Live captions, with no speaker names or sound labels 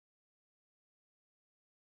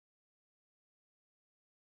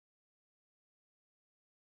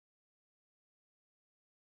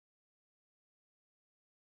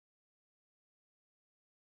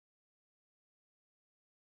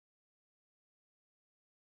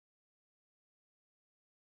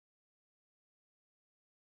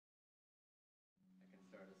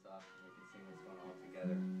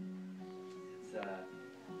a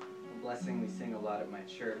blessing we sing a lot at my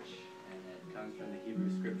church, and it comes from the Hebrew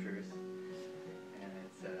Scriptures, and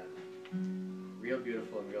it's real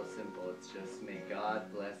beautiful and real simple. It's just, may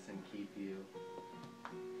God bless and keep you.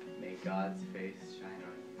 May God's face shine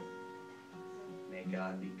on you. May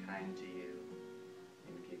God be kind to you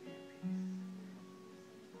and give you peace.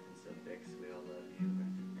 And so, Bix, we all love you,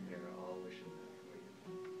 and we are all wishing that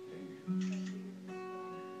for you.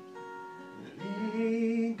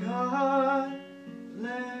 May God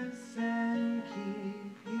bless and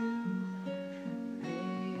keep you.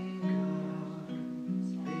 May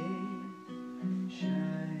God's face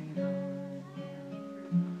shine on you.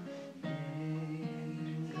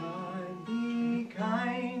 May God be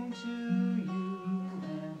kind to you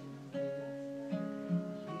and give you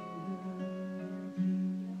peace.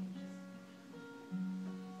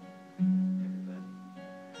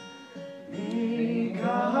 May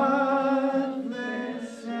God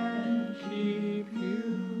bless and keep you.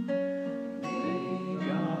 May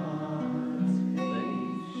God's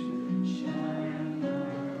face shine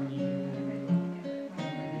on you.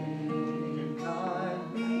 May God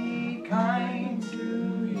be kind to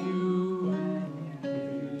you and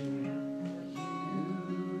give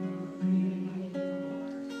you peace.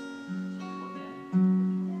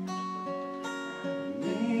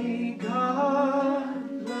 May God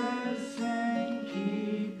bless and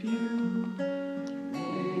keep you.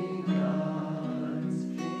 May God's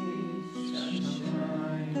face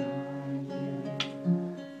shine on you.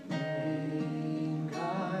 May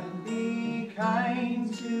God be kind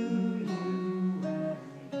to you and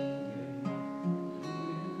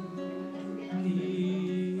give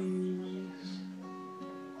you peace.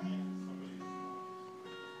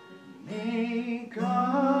 May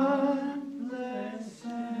God bless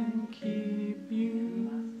and keep you.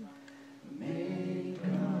 May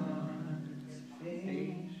God's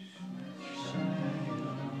face shine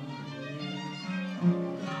on you.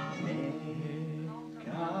 May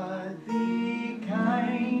God be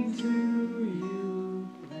kind to you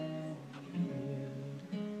and give you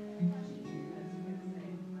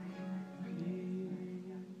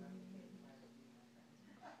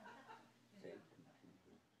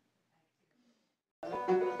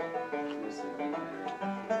peace.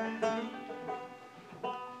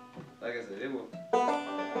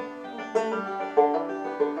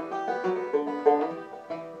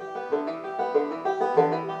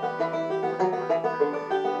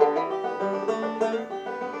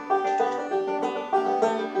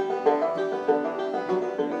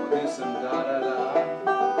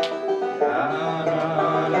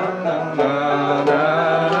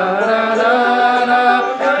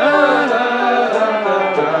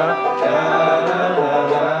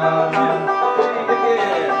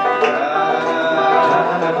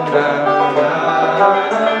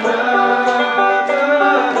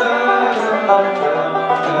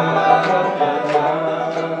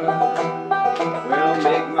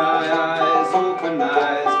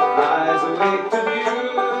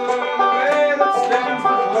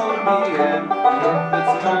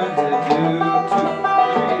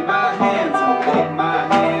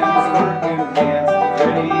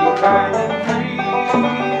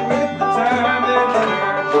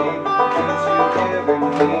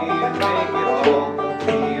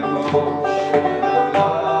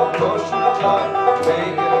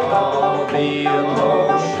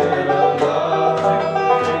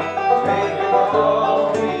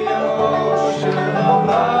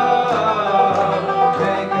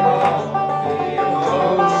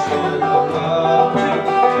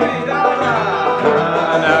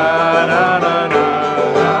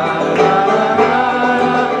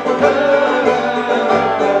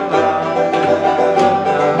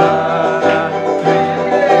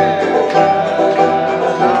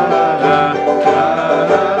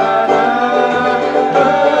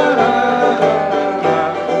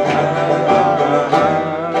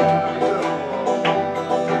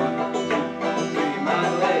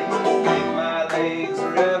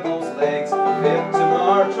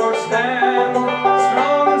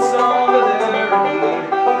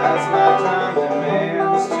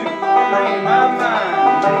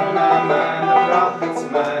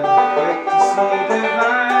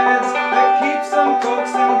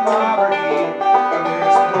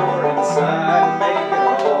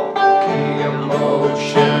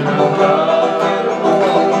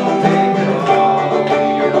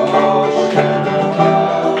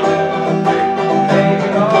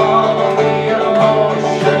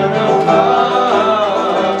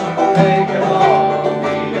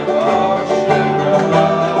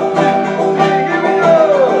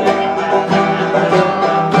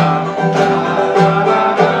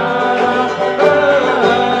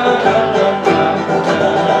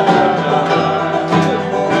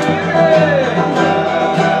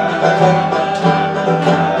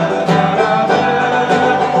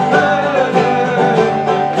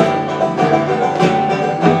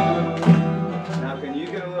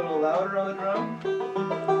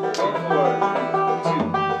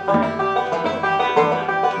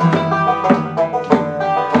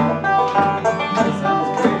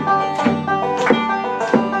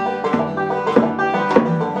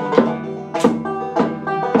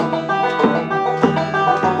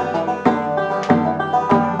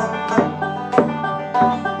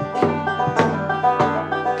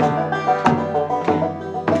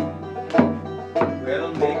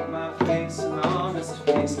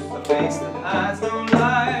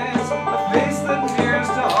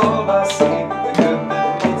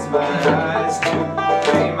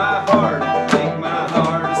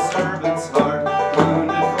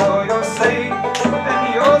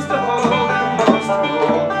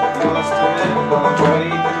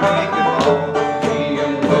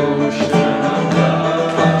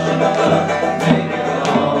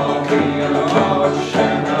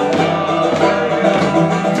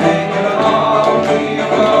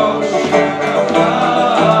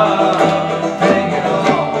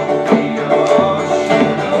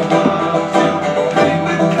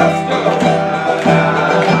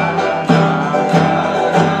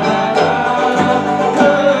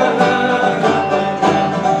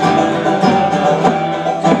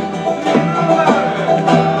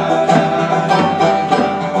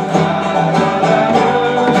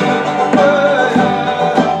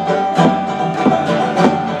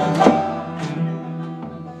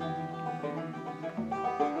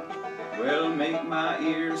 make my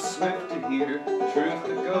ears swift to hear the truth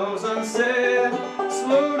that goes unsaid,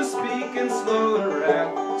 slow to speak and slow to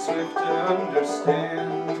wrap, swift to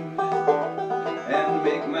understand, and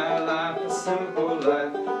make my life a simple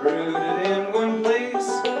life, rooted in one place,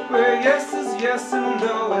 where yes is yes and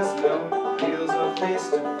no is no, feels a face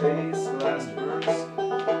to face. Last verse.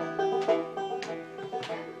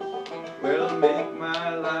 Well, make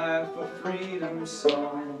my life a freedom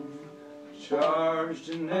song, charged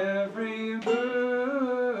in every verse,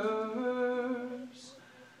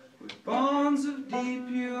 with bonds of deep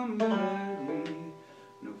humanity,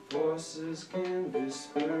 no forces can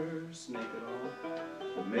disperse.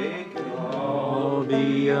 Make it all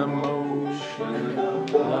the emotion of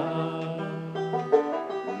love.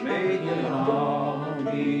 Make it all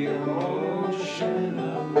the emotion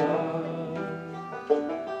of love.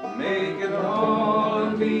 Make it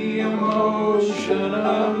all the emotion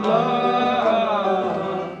of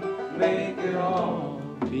love. Make it all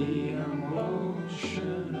the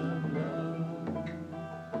emotion of love.